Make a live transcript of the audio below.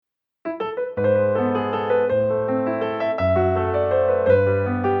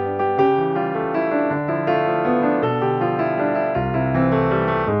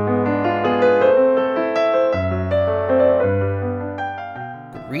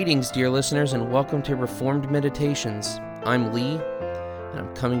Greetings, dear listeners, and welcome to Reformed Meditations. I'm Lee, and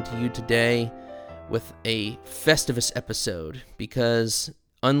I'm coming to you today with a Festivus episode because,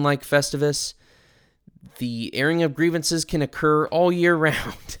 unlike Festivus, the airing of grievances can occur all year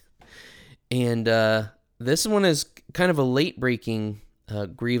round. And this one is kind of a late-breaking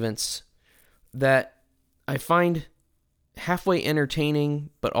grievance that I find halfway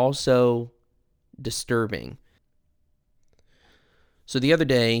entertaining, but also disturbing. So the other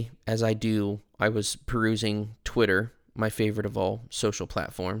day, as I do, I was perusing Twitter, my favorite of all social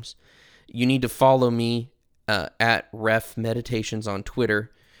platforms. You need to follow me at Ref Meditations on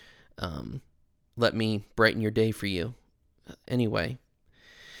Twitter. Let me brighten your day for you. Anyway,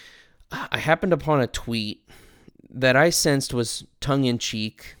 I happened upon a tweet that I sensed was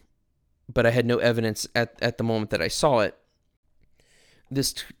tongue-in-cheek, but I had no evidence at the moment that I saw it.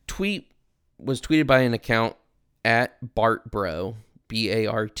 This tweet was tweeted by an account at BartBro,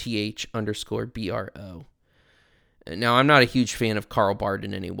 BARTH_BRO. Now, I'm not a huge fan of Karl Barth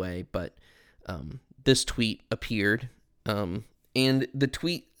in any way, but this tweet appeared, and the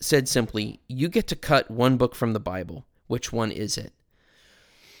tweet said simply, "You get to cut one book from the Bible. Which one is it?"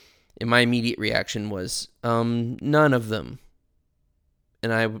 And my immediate reaction was, none of them.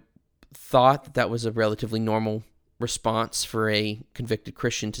 And I thought that was a relatively normal response for a convicted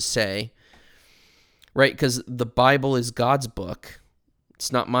Christian to say, right? Because the Bible is God's book.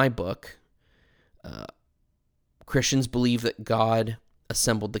 It's not my book. Christians believe that God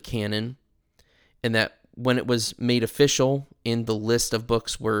assembled the canon and that when it was made official and the list of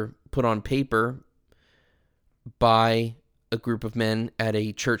books were put on paper by a group of men at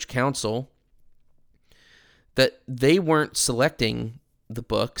a church council, that they weren't selecting the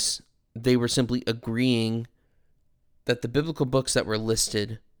books. They were simply agreeing that the biblical books that were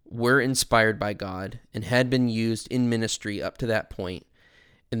listed were inspired by God and had been used in ministry up to that point,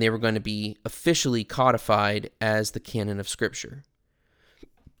 and they were going to be officially codified as the canon of Scripture.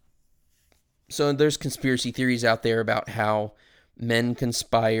 So there's conspiracy theories out there about how men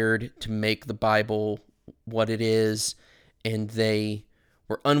conspired to make the Bible what it is, and they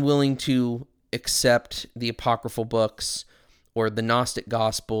were unwilling to accept the apocryphal books or the Gnostic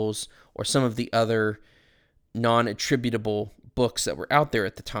Gospels or some of the other non-attributable books that were out there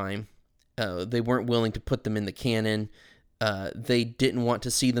at the time. They weren't willing to put them in the canon. They didn't want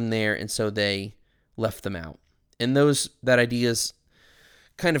to see them there, and so they left them out. And that ideas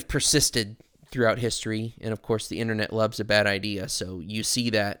kind of persisted throughout history, and of course the internet loves a bad idea, so you see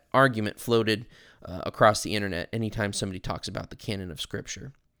that argument floated across the internet anytime somebody talks about the canon of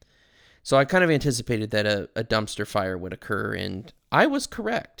Scripture. So I kind of anticipated that a dumpster fire would occur, and I was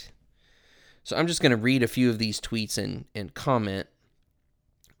correct. So I'm just going to read a few of these tweets and comment.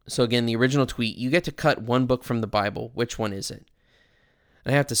 So again, the original tweet, "You get to cut one book from the Bible. Which one is it?"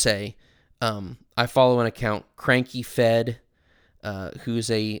 And I have to say, I follow an account, Cranky Fed, who's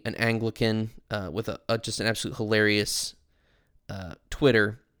an Anglican with just an absolute hilarious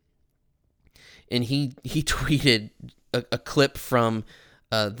Twitter. And he tweeted a clip from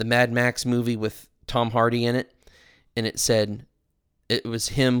the Mad Max movie with Tom Hardy in it. And it said, it was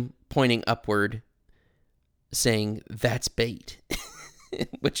him pointing upward saying, "That's bait."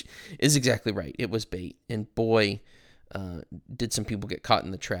 Which is exactly right. It was bait. And boy, did some people get caught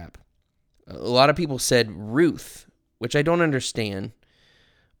in the trap. A lot of people said Ruth, which I don't understand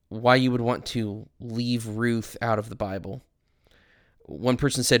why you would want to leave Ruth out of the Bible. One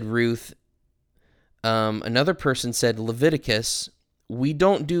person said Ruth. Another person said Leviticus. We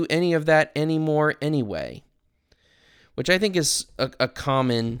don't do any of that anymore anyway. Which I think is a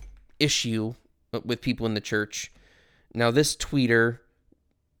common issue with people in the church. Now, this tweeter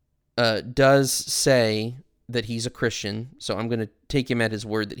does say that he's a Christian, so I'm going to take him at his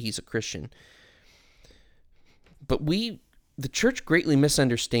word that he's a Christian. But the church greatly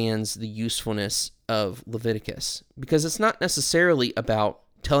misunderstands the usefulness of Leviticus, because it's not necessarily about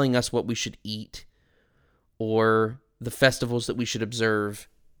telling us what we should eat or the festivals that we should observe.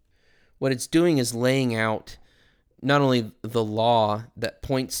 What it's doing is laying out not only the law that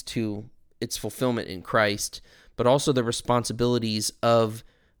points to its fulfillment in Christ, but also the responsibilities of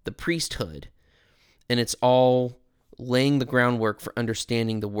the priesthood. And it's all laying the groundwork for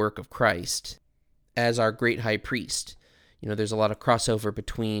understanding the work of Christ as our great high priest. You know, there's a lot of crossover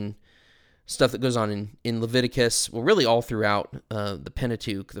between stuff that goes on in Leviticus, well, really all throughout the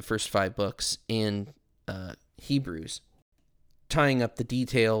Pentateuch, the first 5 books, and Hebrews, tying up the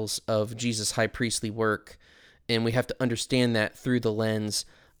details of Jesus' high priestly work. And we have to understand that through the lens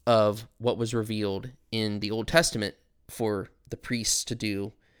of what was revealed in the Old Testament for the priests to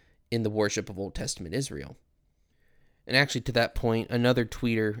do in the worship of Old Testament Israel. And actually, to that point, another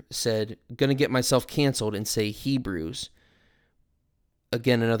tweeter said, "Gonna get myself canceled and say Hebrews."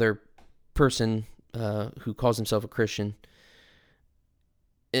 Again, another person who calls himself a Christian.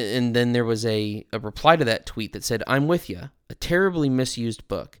 And then there was a reply to that tweet that said, "I'm with ya. A terribly misused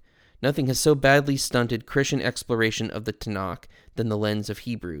book. Nothing has so badly stunted Christian exploration of the Tanakh than the lens of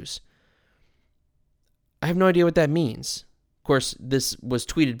Hebrews." I have no idea what that means. Of course, this was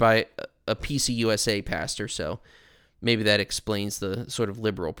tweeted by a PCUSA pastor, so maybe that explains the sort of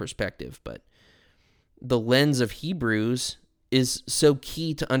liberal perspective. But the lens of Hebrews is so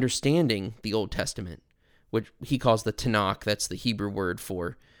key to understanding the Old Testament, which he calls the Tanakh. That's the Hebrew word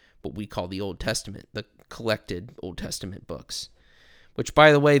for what we call the Old Testament, the collected Old Testament books. Which,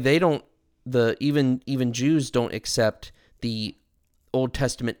 by the way, even Jews don't accept the Old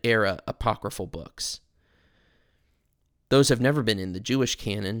Testament era apocryphal books. Those have never been in the Jewish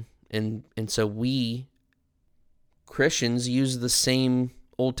canon, and so we Christians use the same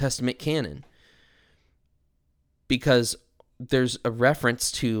Old Testament canon because there's a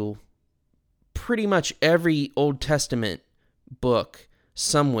reference to pretty much every Old Testament book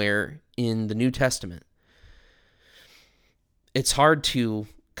somewhere in the New Testament. It's hard to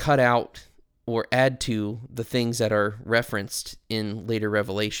cut out or add to the things that are referenced in later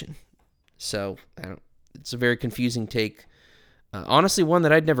Revelation. So it's a very confusing take. Honestly, one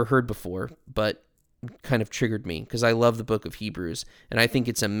that I'd never heard before, but kind of triggered me because I love the book of Hebrews, and I think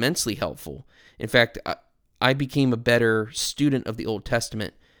it's immensely helpful. In fact, I became a better student of the Old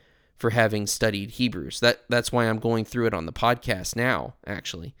Testament for having studied Hebrews. That's why I'm going through it on the podcast now,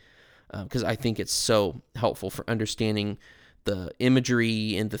 actually, because I think it's so helpful for understanding the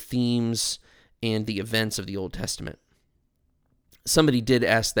imagery and the themes and the events of the Old Testament. Somebody did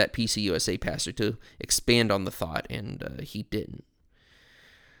ask that PCUSA pastor to expand on the thought, and he didn't.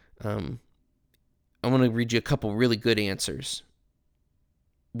 I want to read you a couple really good answers.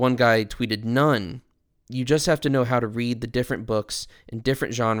 One guy tweeted, "None. You just have to know how to read the different books in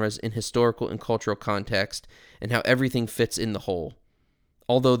different genres in historical and cultural context and how everything fits in the whole.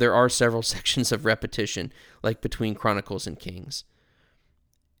 Although there are several sections of repetition, like between Chronicles and Kings."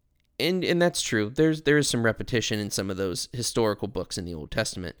 And that's true. There is some repetition in some of those historical books in the Old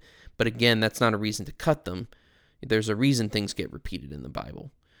Testament. But again, that's not a reason to cut them. There's a reason things get repeated in the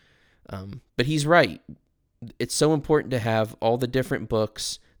Bible. But he's right. It's so important to have all the different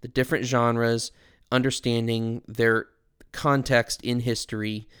books, the different genres, understanding their context in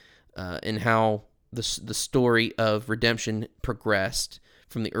history, and how the story of redemption progressed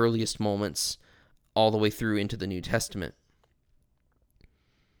from the earliest moments all the way through into the New Testament.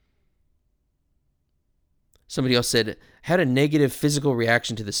 Somebody else said, "Had a negative physical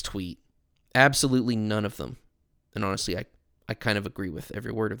reaction to this tweet. Absolutely none of them." And honestly, I kind of agree with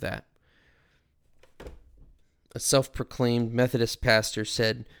every word of that. A self-proclaimed Methodist pastor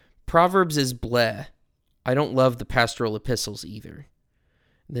said, "Proverbs is bleh. I don't love the pastoral epistles either."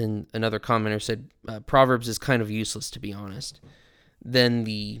 Then another commenter said, "Proverbs is kind of useless, to be honest." Then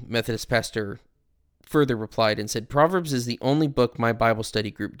the Methodist pastor further replied and said, "Proverbs is the only book my Bible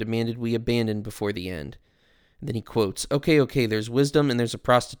study group demanded we abandon before the end." And then he quotes, Okay, there's wisdom and there's a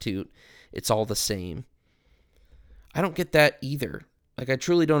prostitute. It's all the same." I don't get that either. I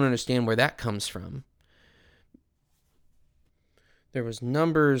truly don't understand where that comes from. There was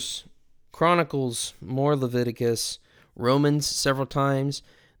Numbers, Chronicles, more Leviticus, Romans several times.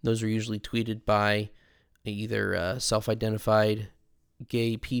 Those were usually tweeted by either self-identified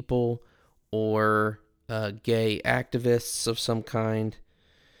gay people or gay activists of some kind.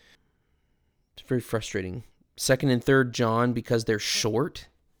 It's very frustrating. 2nd and 3rd John because they're short,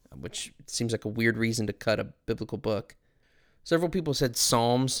 which seems like a weird reason to cut a biblical book. Several people said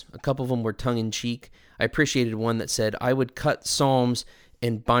Psalms. A couple of them were tongue-in-cheek. I appreciated one that said, "I would cut Psalms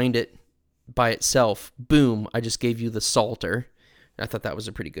and bind it by itself. Boom, I just gave you the Psalter." I thought that was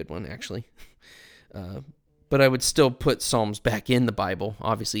a pretty good one, actually. But I would still put Psalms back in the Bible,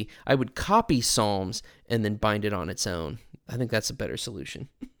 obviously. I would copy Psalms and then bind it on its own. I think that's a better solution.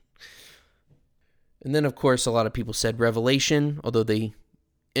 And then, of course, a lot of people said Revelation, although they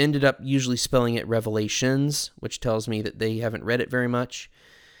ended up usually spelling it Revelations, which tells me that they haven't read it very much,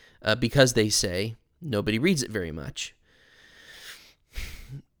 because they say nobody reads it very much.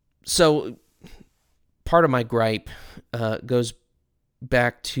 So part of my gripe goes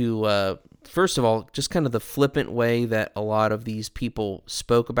back to, first of all, just kind of the flippant way that a lot of these people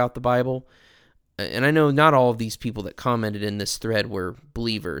spoke about the Bible. And I know not all of these people that commented in this thread were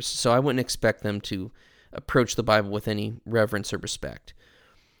believers, so I wouldn't expect them to approach the Bible with any reverence or respect.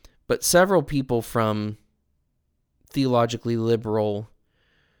 But several people from theologically liberal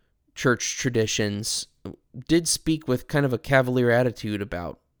church traditions did speak with kind of a cavalier attitude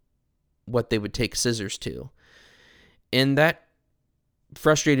about what they would take scissors to. And that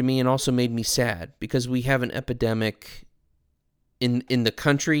frustrated me and also made me sad, because we have an epidemic in the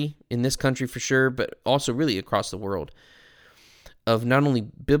country, in this country for sure, but also really across the world, of not only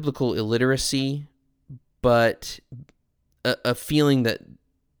biblical illiteracy, but a feeling that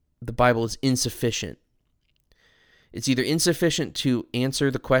the Bible is insufficient. It's either insufficient to answer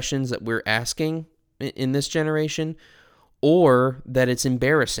the questions that we're asking in this generation, or that it's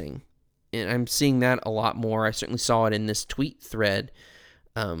embarrassing. And I'm seeing that a lot more. I certainly saw it in this tweet thread,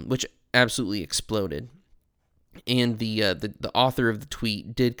 which absolutely exploded. And the author of the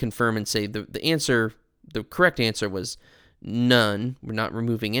tweet did confirm and say the correct answer was none. We're not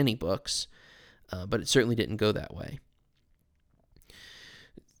removing any books, but it certainly didn't go that way.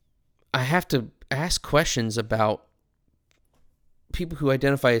 I have to ask questions about people who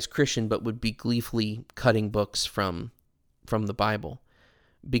identify as Christian but would be gleefully cutting books from the Bible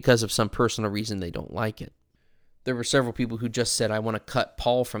because of some personal reason they don't like it. There were several people who just said, I want to cut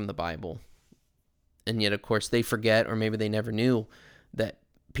Paul from the Bible. And yet, of course, they forget, or maybe they never knew, that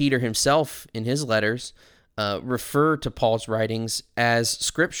Peter himself, in his letters, refer to Paul's writings as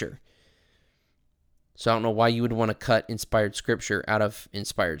Scripture. So I don't know why you would want to cut inspired Scripture out of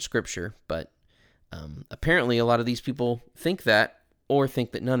inspired Scripture, but apparently a lot of these people think that, or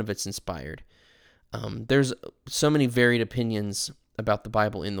think that none of it's inspired. There's so many varied opinions about the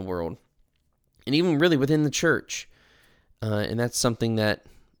Bible in the world, and even really within the church. And that's something that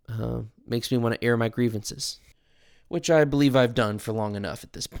makes me want to air my grievances, which I believe I've done for long enough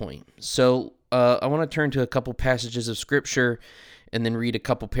at this point. So I want to turn to a couple passages of Scripture and then read a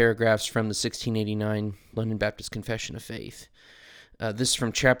couple paragraphs from the 1689 London Baptist Confession of Faith. This is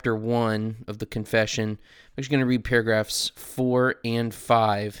from chapter 1 of the Confession. I'm just going to read paragraphs 4 and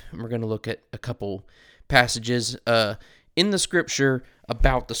 5, and we're going to look at a couple passages in the Scripture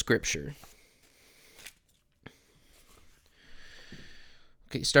about the Scripture.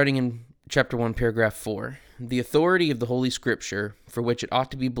 Okay, starting in chapter 1, paragraph 4. The authority of the Holy Scripture, for which it ought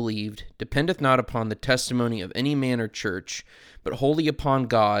to be believed, dependeth not upon the testimony of any man or church, but wholly upon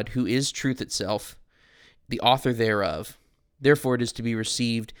God, who is truth itself, the author thereof. Therefore it is to be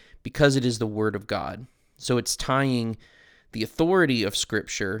received because it is the Word of God. So it's tying the authority of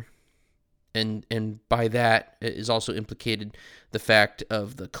Scripture, and by that is also implicated the fact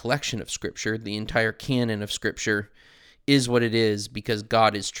of the collection of Scripture. The entire canon of Scripture is what it is because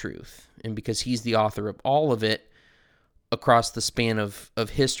God is truth, and because He's the author of all of it across the span of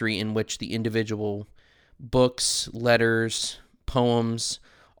history in which the individual books, letters, poems,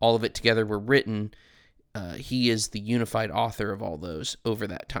 all of it together were written. He is the unified author of all those over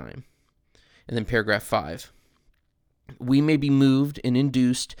that time. And then paragraph 5. We may be moved and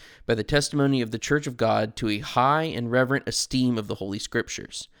induced by the testimony of the Church of God to a high and reverent esteem of the Holy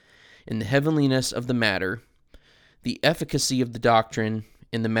Scriptures, in the heavenliness of the matter, the efficacy of the doctrine,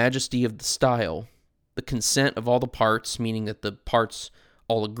 and the majesty of the style, the consent of all the parts, meaning that the parts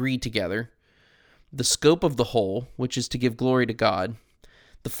all agree together, the scope of the whole, which is to give glory to God,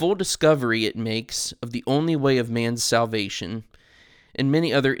 the full discovery it makes of the only way of man's salvation, and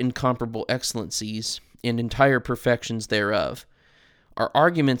many other incomparable excellencies and entire perfections thereof, are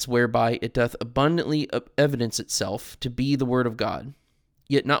arguments whereby it doth abundantly evidence itself to be the Word of God.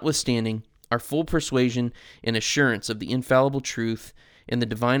 Yet notwithstanding, our full persuasion and assurance of the infallible truth and the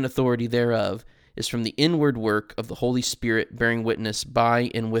divine authority thereof is from the inward work of the Holy Spirit bearing witness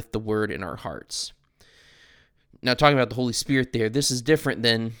by and with the Word in our hearts. Now, talking about the Holy Spirit there, this is different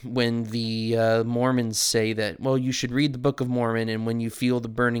than when the Mormons say that, well, you should read the Book of Mormon, and when you feel the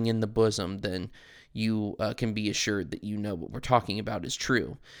burning in the bosom, then you can be assured that you know what we're talking about is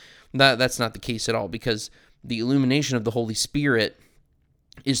true. That's not the case at all, because the illumination of the Holy Spirit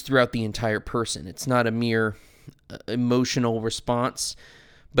is throughout the entire person. It's not a mere emotional response,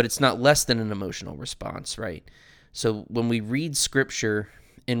 but it's not less than an emotional response, right? So when we read Scripture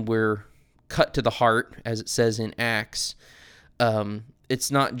and we're cut to the heart, as it says in Acts,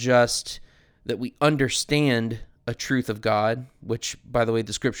 it's not just that we understand a truth of God, which, by the way,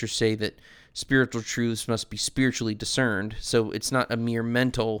 the Scriptures say that spiritual truths must be spiritually discerned. So it's not a mere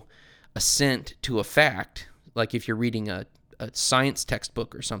mental assent to a fact, like if you're reading a science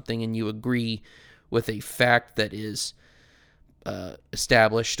textbook or something and you agree with a fact that is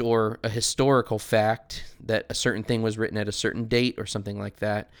established, or a historical fact that a certain thing was written at a certain date or something like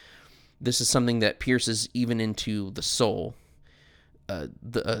that. This is something that pierces even into the soul,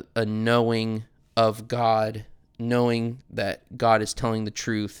 a knowing of God, knowing that God is telling the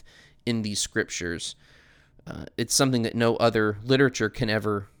truth in these Scriptures. It's something that no other literature can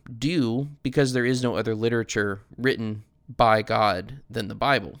ever do because there is no other literature written by God than the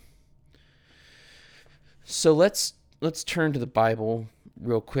Bible. So let's turn to the Bible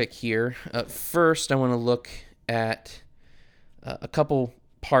real quick here. First, I want to look at a couple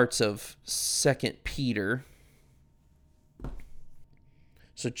parts of 2 Peter.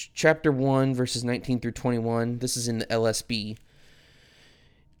 So chapter 1, verses 19 through 21, this is in the LSB.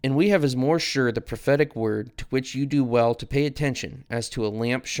 And we have as more sure the prophetic word, to which you do well to pay attention, as to a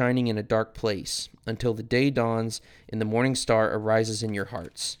lamp shining in a dark place, until the day dawns and the morning star arises in your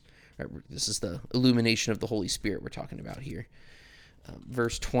hearts. Right, this is the illumination of the Holy Spirit we're talking about here.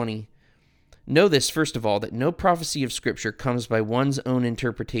 Verse 20. Know this, first of all, that no prophecy of Scripture comes by one's own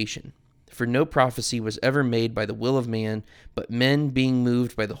interpretation. For no prophecy was ever made by the will of man, but men being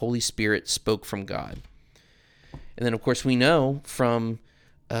moved by the Holy Spirit spoke from God. And then, of course, we know from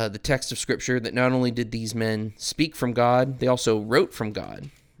the text of Scripture that not only did these men speak from God, they also wrote from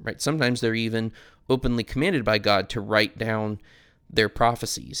God. Right? Sometimes they're even openly commanded by God to write down their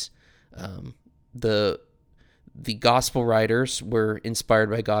prophecies. The gospel writers were inspired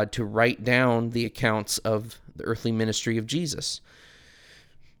by God to write down the accounts of the earthly ministry of Jesus.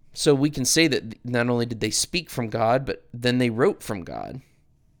 So we can say that not only did they speak from God, but then they wrote from God.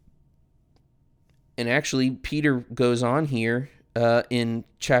 And actually, Peter goes on here in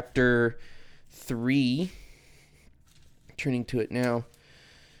chapter 3, turning to it now,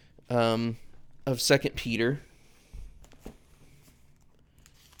 of 2 Peter.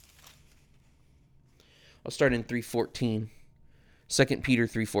 I'll start in 3:14. 2 Peter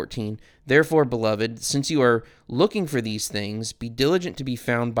 3:14. Therefore, beloved, since you are looking for these things, be diligent to be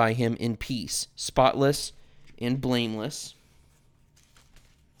found by him in peace, spotless and blameless.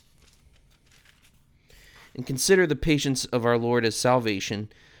 And consider the patience of our Lord as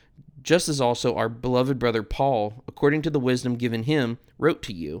salvation, just as also our beloved brother Paul, according to the wisdom given him, wrote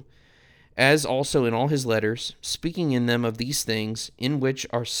to you, as also in all his letters, speaking in them of these things, in which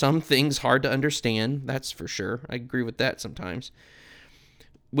are some things hard to understand, that's for sure, I agree with that sometimes,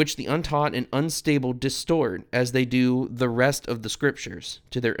 which the untaught and unstable distort, as they do the rest of the Scriptures,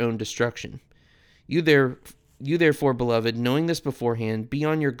 to their own destruction. You therefore, beloved, knowing this beforehand, be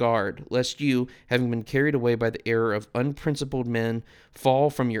on your guard, lest you, having been carried away by the error of unprincipled men, fall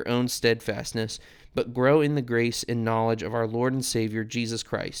from your own steadfastness, but grow in the grace and knowledge of our Lord and Savior, Jesus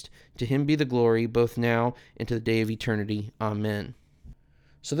Christ. To him be the glory, both now and to the day of eternity. Amen.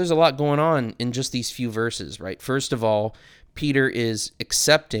 So there's a lot going on in just these few verses, right? First of all, Peter is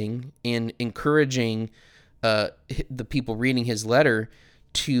accepting and encouraging the people reading his letter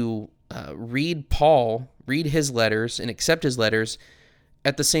to read his letters and accept his letters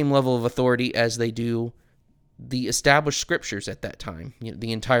at the same level of authority as they do the established Scriptures at that time,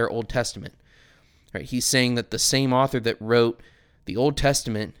 the entire Old Testament. Right? He's saying that the same author that wrote the Old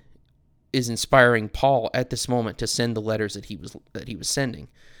Testament is inspiring Paul at this moment to send the letters that he was sending.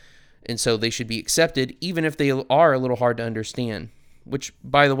 And so they should be accepted, even if they are a little hard to understand, which,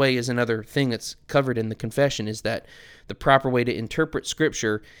 by the way, is another thing that's covered in the confession, is that the proper way to interpret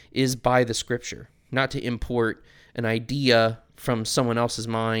Scripture is by the Scripture, not to import an idea from someone else's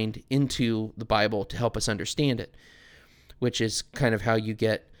mind into the Bible to help us understand it, which is kind of how you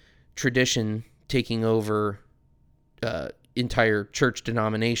get tradition taking over entire church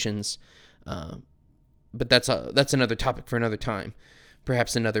denominations. But that's another topic for another time,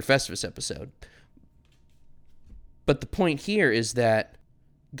 perhaps another Festivus episode. But the point here is that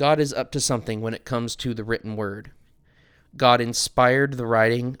God is up to something when it comes to the written word. God inspired the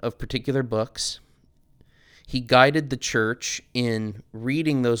writing of particular books. He guided the church in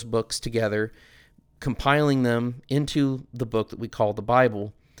reading those books together, compiling them into the book that we call the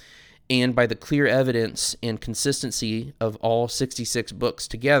Bible. And by the clear evidence and consistency of all 66 books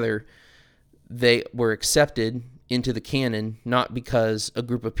together, they were accepted into the canon, not because a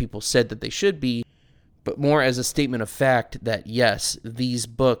group of people said that they should be, but more as a statement of fact that, yes, these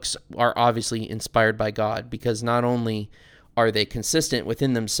books are obviously inspired by God, because not only are they consistent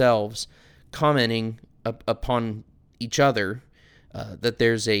within themselves, commenting upon each other, that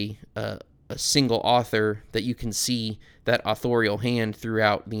there's a single author, that you can see that authorial hand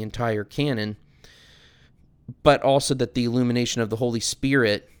throughout the entire canon, but also that the illumination of the Holy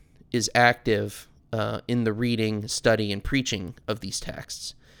Spirit is active in the reading, study, and preaching of these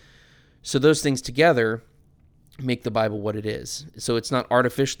texts. So those things together make the Bible what it is. So it's not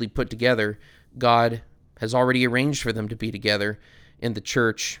artificially put together. God has already arranged for them to be together, and the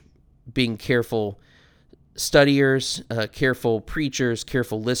church, being careful studiers, careful preachers,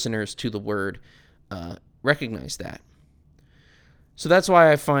 careful listeners to the word, recognize that. So that's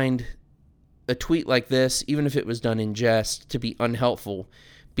why I find a tweet like this, even if it was done in jest, to be unhelpful,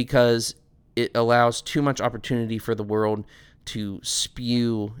 because it allows too much opportunity for the world to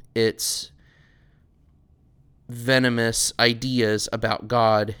spew its venomous ideas about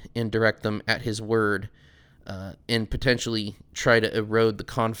God and direct them at his word, and potentially try to erode the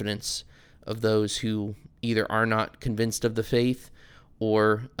confidence of those who either are not convinced of the faith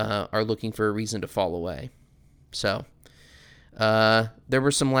or are looking for a reason to fall away. So there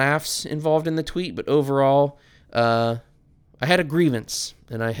were some laughs involved in the tweet, but overall, I had a grievance,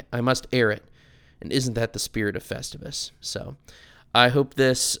 and I must air it. And isn't that the spirit of Festivus? So I hope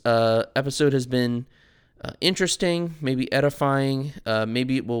this episode has been interesting, maybe edifying.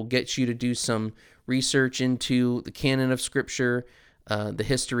 Maybe it will get you to do some research into the canon of Scripture, the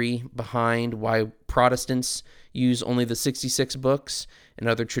history behind why Protestants use only the 66 books and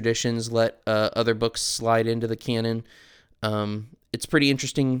other traditions let other books slide into the canon. It's pretty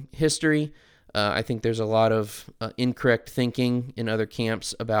interesting history. I think there's a lot of incorrect thinking in other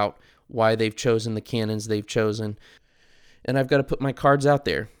camps about why they've chosen the canons they've chosen. And I've got to put my cards out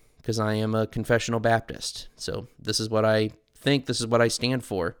there because I am a confessional Baptist. So this is what I think, this is what I stand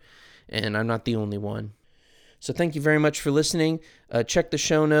for, and I'm not the only one. So thank you very much for listening. Check the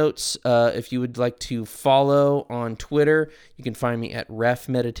show notes. If you would like to follow on Twitter, you can find me at Ref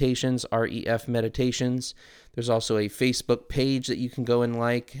Meditations, REF Meditations. There's also a Facebook page that you can go and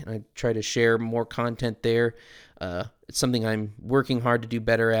like. I try to share more content there. It's something I'm working hard to do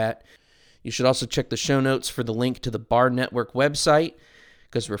better at. You should also check the show notes for the link to the Bar Network website,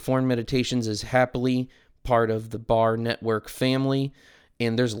 because Reformed Meditations is happily part of the Bar Network family.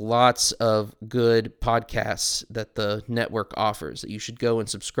 And there's lots of good podcasts that the network offers that you should go and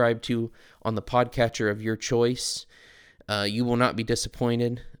subscribe to on the podcatcher of your choice. You will not be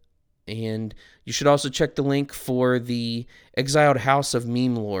disappointed. And you should also check the link for the Exiled House of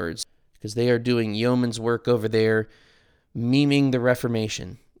Meme Lords, because they are doing yeoman's work over there, memeing the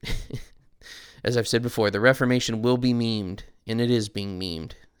Reformation. As I've said before, the Reformation will be memed, and it is being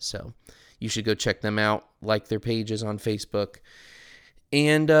memed. So you should go check them out, like their pages on Facebook.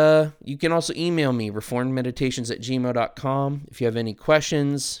 And you can also email me, reformedmeditations@gmail.com, if you have any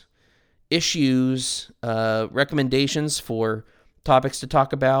questions, issues, recommendations for topics to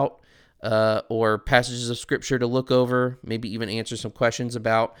talk about, or passages of Scripture to look over, maybe even answer some questions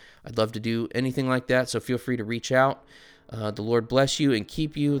about. I'd love to do anything like that, so feel free to reach out. The Lord bless you and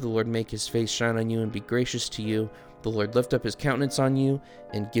keep you. The Lord make his face shine on you and be gracious to you. The Lord lift up his countenance on you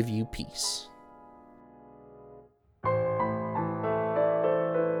and give you peace.